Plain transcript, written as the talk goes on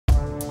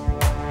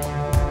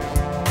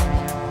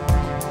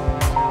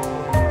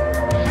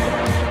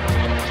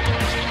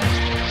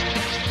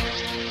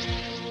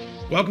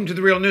Welcome to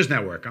the Real News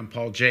Network. I'm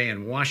Paul Jay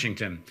in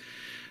Washington.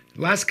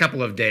 Last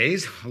couple of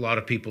days, a lot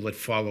of people that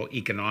follow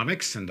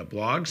economics and the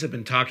blogs have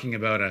been talking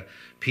about a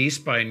piece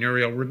by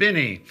Nouriel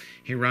Roubini.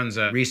 He runs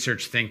a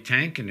research think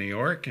tank in New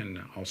York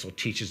and also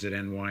teaches at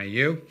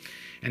NYU.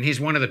 And he's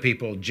one of the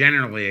people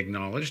generally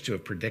acknowledged to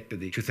have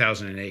predicted the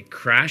 2008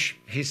 crash.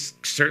 He's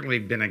certainly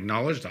been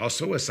acknowledged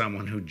also as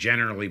someone who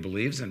generally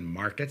believes in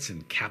markets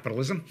and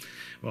capitalism.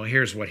 Well,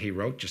 here's what he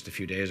wrote just a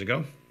few days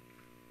ago.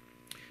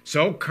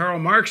 So Karl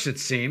Marx, it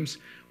seems,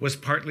 was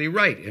partly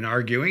right in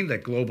arguing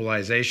that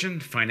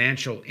globalization,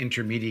 financial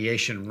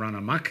intermediation run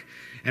amok,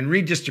 and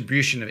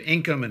redistribution of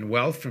income and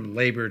wealth from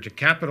labor to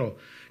capital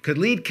could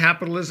lead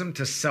capitalism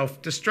to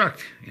self-destruct.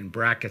 In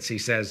brackets, he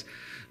says,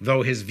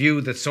 though his view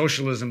that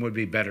socialism would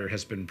be better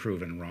has been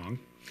proven wrong.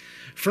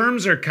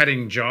 Firms are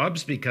cutting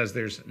jobs because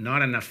there's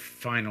not enough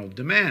final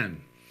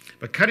demand.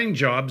 But cutting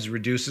jobs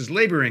reduces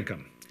labor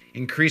income,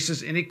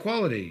 increases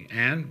inequality,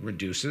 and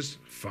reduces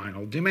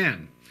final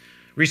demand.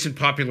 Recent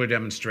popular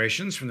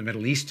demonstrations from the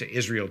Middle East to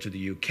Israel to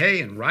the UK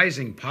and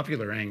rising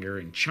popular anger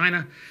in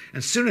China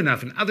and soon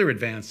enough in other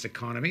advanced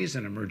economies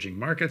and emerging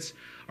markets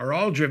are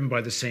all driven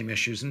by the same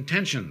issues and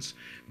tensions: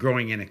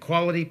 growing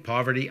inequality,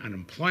 poverty,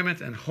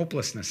 unemployment, and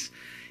hopelessness.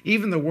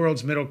 Even the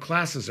world's middle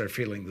classes are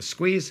feeling the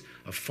squeeze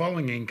of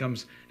falling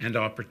incomes and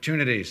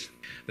opportunities.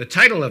 The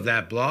title of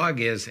that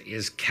blog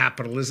is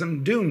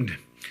Capitalism Doomed?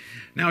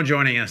 Now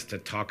joining us to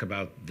talk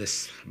about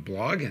this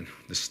blog and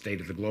the state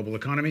of the global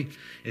economy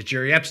is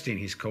Gerry Epstein.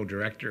 He's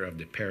co-director of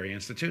the Perry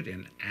Institute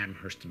in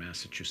Amherst,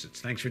 Massachusetts.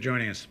 Thanks for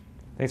joining us.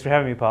 Thanks for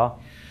having me,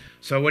 Paul.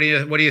 So what do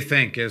you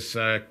think? Is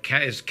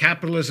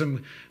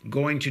capitalism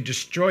going to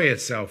destroy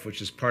itself,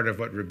 which is part of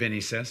what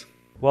Roubini says?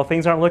 Well,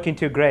 things aren't looking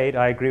too great.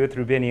 I agree with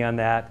Roubini on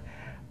that.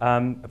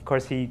 Of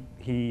course, he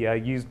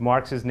used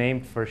Marx's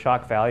name for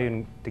shock value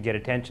and to get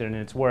attention, and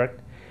it's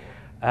worked.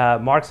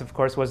 Marx, of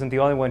course, wasn't the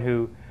only one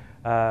who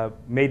has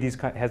made these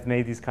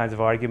kinds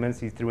of arguments.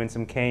 He threw in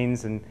some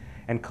Keynes and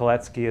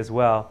Koletsky as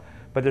well.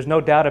 But there's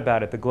no doubt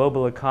about it. The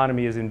global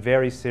economy is in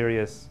very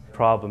serious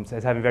problems,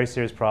 is having very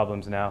serious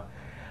problems now.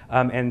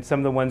 And some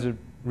of the ones that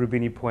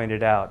Roubini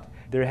pointed out.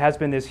 There has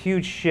been this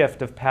huge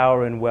shift of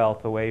power and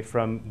wealth away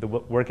from the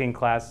working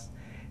class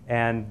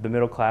and the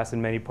middle class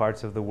in many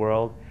parts of the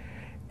world.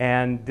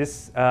 And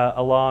this,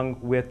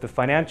 along with the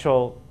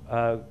financial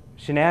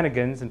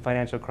shenanigans and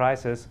financial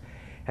crisis,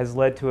 has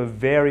led to a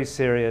very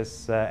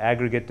serious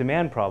aggregate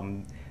demand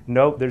problem.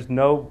 There's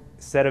no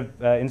set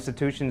of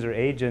institutions or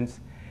agents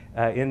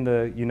in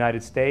the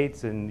United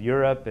States and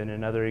Europe and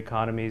in other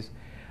economies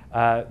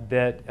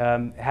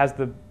that has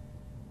the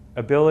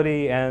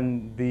ability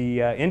and the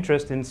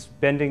interest in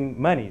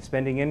spending money,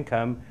 spending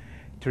income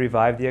to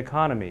revive the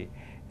economy.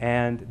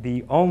 And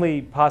the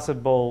only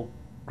possible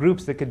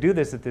groups that could do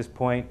this at this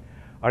point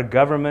are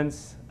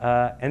governments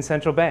and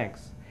central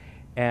banks.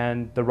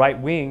 And the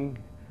right-wing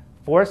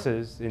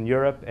forces in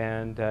Europe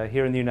and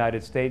here in the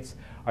United States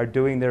are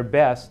doing their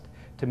best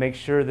to make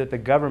sure that the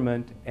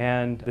government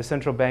and the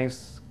central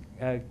banks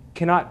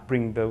cannot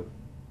bring the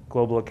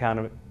global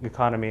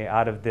economy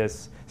out of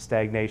this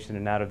stagnation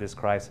and out of this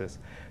crisis.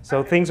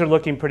 So things are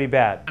looking pretty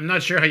bad. I'm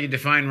not sure how you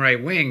define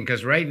right wing,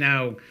 because right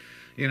now,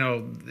 you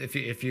know,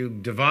 if you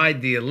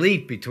divide the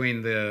elite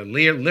between the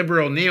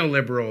liberal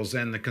neoliberals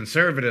and the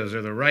conservatives,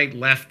 or the right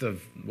left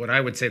of what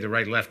I would say the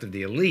right left of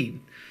the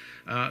elite,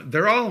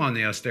 they're all on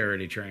the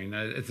austerity train.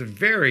 It's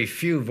very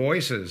few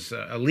voices,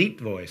 elite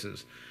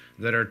voices,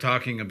 that are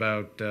talking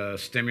about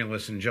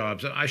stimulus and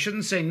jobs. I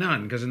shouldn't say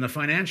none, because in the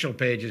financial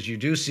pages you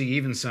do see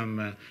even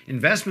some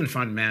investment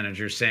fund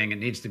managers saying it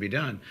needs to be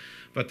done.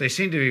 But they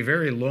seem to be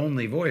very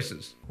lonely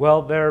voices.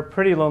 Well, they're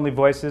pretty lonely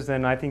voices,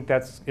 and I think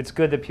it's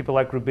good that people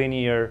like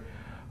Roubini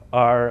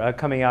are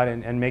coming out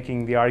and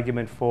making the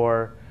argument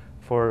to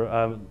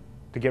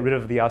get rid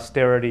of the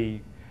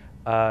austerity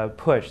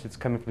push that's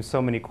coming from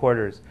so many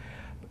quarters.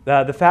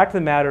 The fact of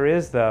the matter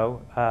is,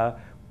 though,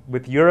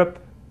 with Europe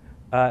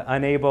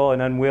unable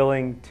and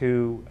unwilling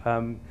to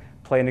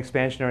play an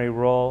expansionary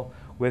role,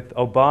 with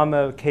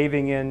Obama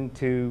caving in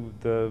to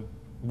the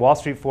Wall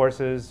Street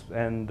forces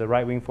and the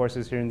right-wing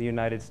forces here in the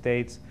United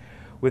States,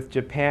 with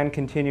Japan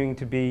continuing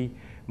to be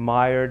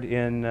mired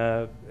in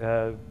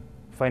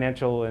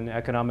financial and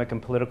economic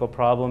and political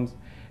problems,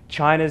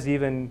 China's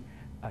even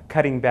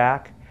cutting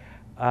back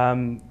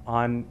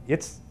on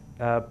its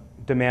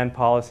demand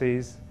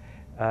policies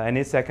and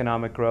its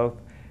economic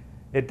growth.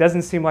 It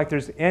doesn't seem like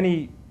there's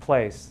any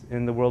place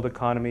in the world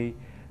economy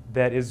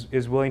that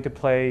is willing to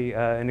play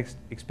an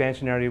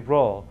expansionary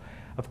role.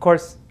 Of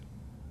course,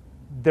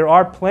 there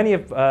are plenty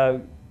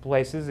of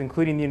places,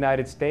 including the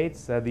United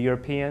States, the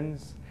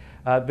Europeans,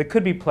 that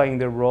could be playing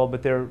their role,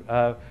 but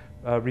they're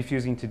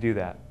refusing to do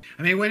that.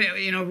 I mean, when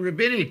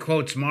Roubini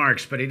quotes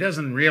Marx, but he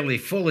doesn't really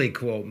fully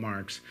quote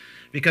Marx,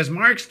 because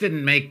Marx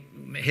didn't make,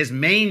 his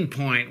main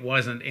point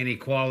wasn't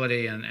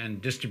inequality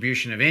and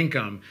distribution of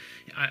income.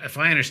 If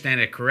I understand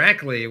it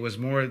correctly, it was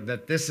more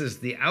that this is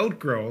the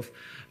outgrowth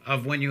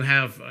of when you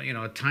have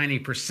a tiny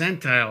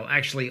percentile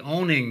actually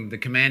owning the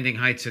commanding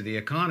heights of the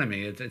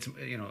economy.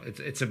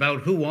 It's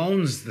about who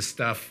owns the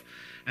stuff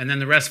and then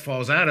the rest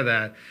falls out of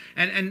that.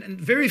 And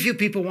very few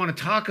people want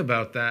to talk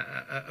about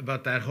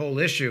that whole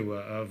issue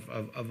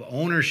of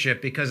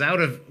ownership, because out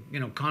of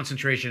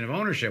concentration of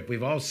ownership,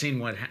 we've all seen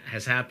what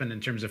has happened in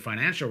terms of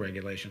financial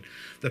regulation.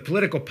 The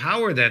political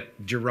power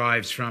that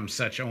derives from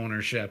such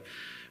ownership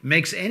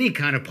makes any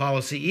kind of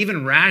policy,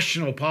 even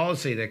rational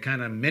policy that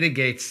kind of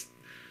mitigates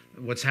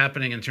what's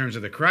happening in terms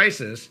of the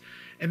crisis,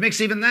 it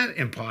makes even that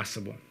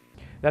impossible.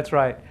 That's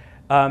right.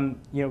 The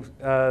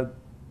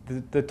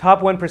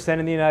top 1%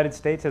 in the United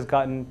States has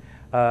gotten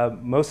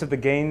most of the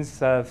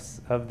gains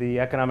of the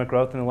economic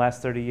growth in the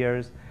last 30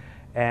 years,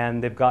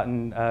 and they've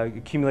gotten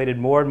accumulated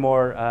more and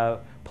more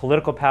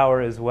political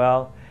power as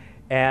well.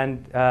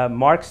 And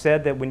Marx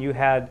said that when you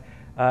had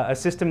a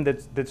system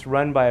that's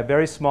run by a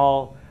very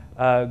small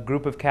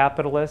group of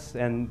capitalists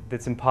and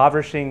that's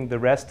impoverishing the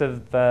rest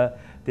of the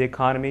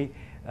economy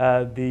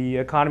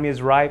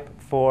is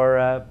ripe for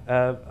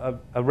a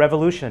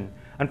revolution.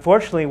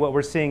 Unfortunately, what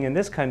we're seeing in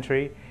this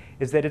country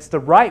is that it's the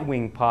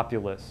right-wing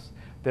populists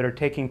that are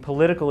taking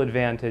political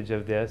advantage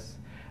of this,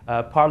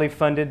 partly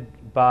funded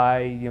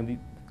by the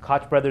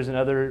Koch brothers and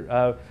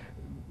other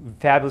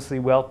fabulously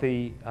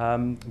wealthy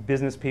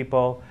business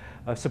people,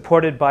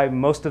 supported by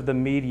most of the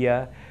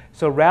media.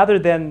 So rather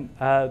than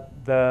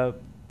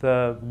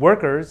the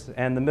workers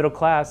and the middle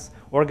class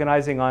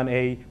organizing on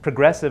a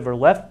progressive or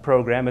left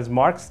program, as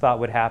Marx thought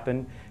would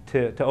happen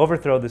to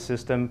overthrow the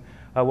system,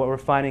 what we're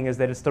finding is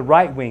that it's the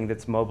right wing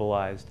that's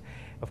mobilized.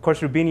 Of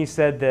course, Roubini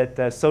said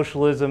that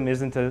socialism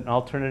isn't an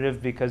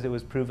alternative because it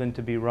was proven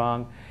to be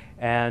wrong,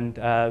 and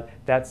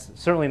that's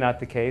certainly not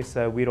the case.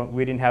 We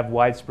didn't have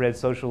widespread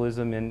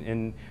socialism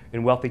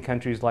in wealthy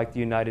countries like the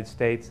United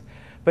States.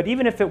 But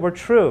even if it were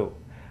true,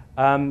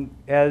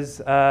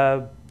 as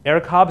Eric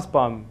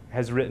Hobsbawm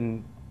has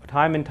written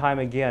time and time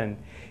again,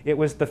 it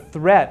was the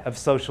threat of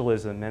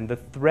socialism and the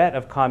threat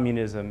of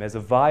communism as a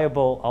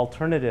viable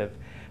alternative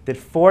that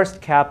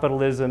forced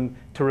capitalism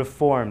to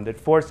reform, that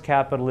forced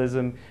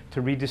capitalism to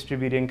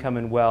redistribute income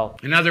and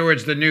wealth. In other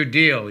words, the New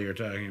Deal you're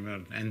talking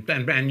about,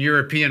 and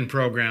European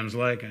programs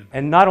like it.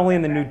 And not only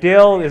in the New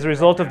Deal, as a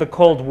result of the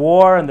Cold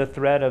War and the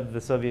threat of the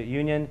Soviet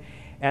Union.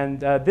 And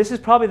this is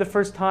probably the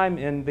first time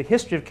in the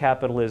history of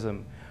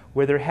capitalism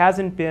where there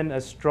hasn't been a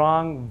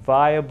strong,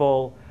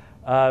 viable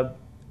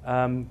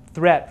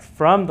threat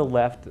from the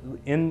left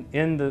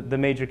in the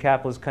major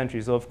capitalist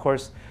countries. So of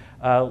course,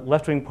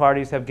 left-wing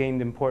parties have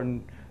gained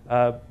important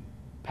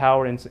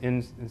power in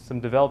some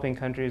developing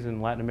countries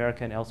in Latin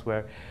America and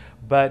elsewhere.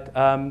 But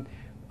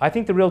I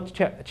think the real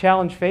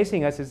challenge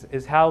facing us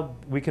is how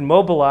we can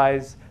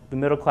mobilize the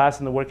middle class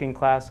and the working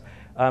class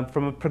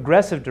from a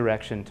progressive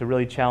direction to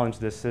really challenge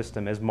this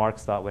system, as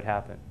Marx thought would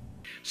happen.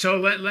 So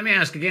let me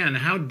ask again,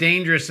 how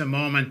dangerous a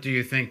moment do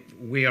you think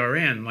we are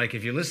in? Like,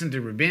 if you listen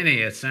to Roubini,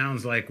 it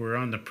sounds like we're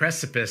on the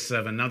precipice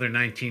of another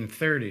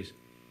 1930s.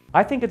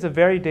 I think it's a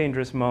very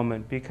dangerous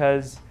moment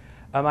because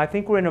I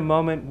think we're in a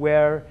moment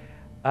where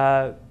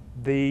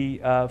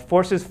the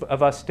forces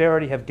of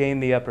austerity have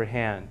gained the upper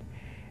hand.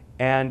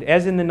 And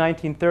as in the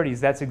 1930s,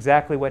 that's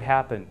exactly what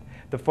happened.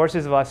 The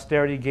forces of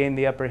austerity gained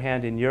the upper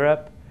hand in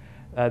Europe.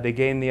 They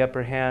gained the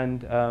upper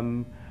hand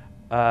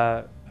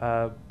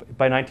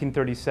by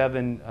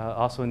 1937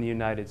 also in the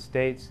United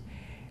States.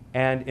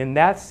 And in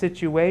that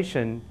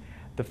situation,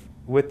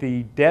 with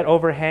the debt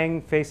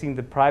overhang facing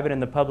the private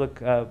and the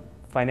public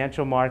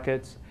financial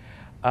markets,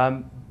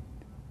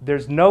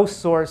 there's no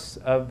source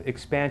of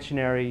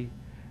expansionary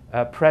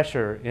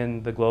pressure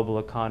in the global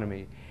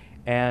economy.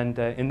 And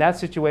in that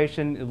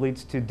situation, it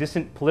leads to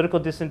political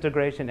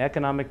disintegration,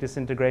 economic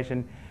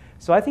disintegration.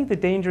 So I think the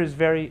danger is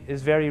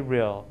very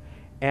real.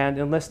 And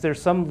unless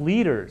there's some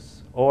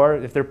leaders, or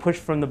if they're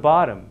pushed from the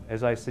bottom,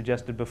 as I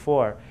suggested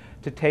before,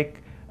 to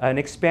take an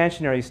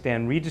expansionary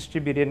stand,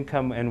 redistribute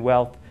income and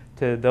wealth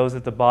to those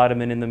at the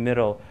bottom and in the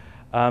middle,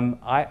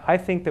 I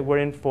think that we're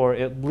in for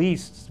at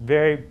least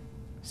very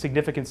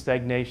significant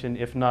stagnation,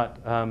 if not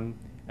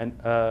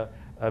a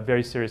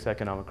very serious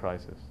economic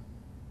crisis.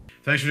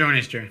 Thanks for joining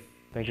us, Gerry.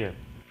 Thank you.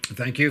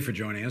 Thank you for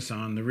joining us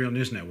on the Real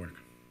News Network.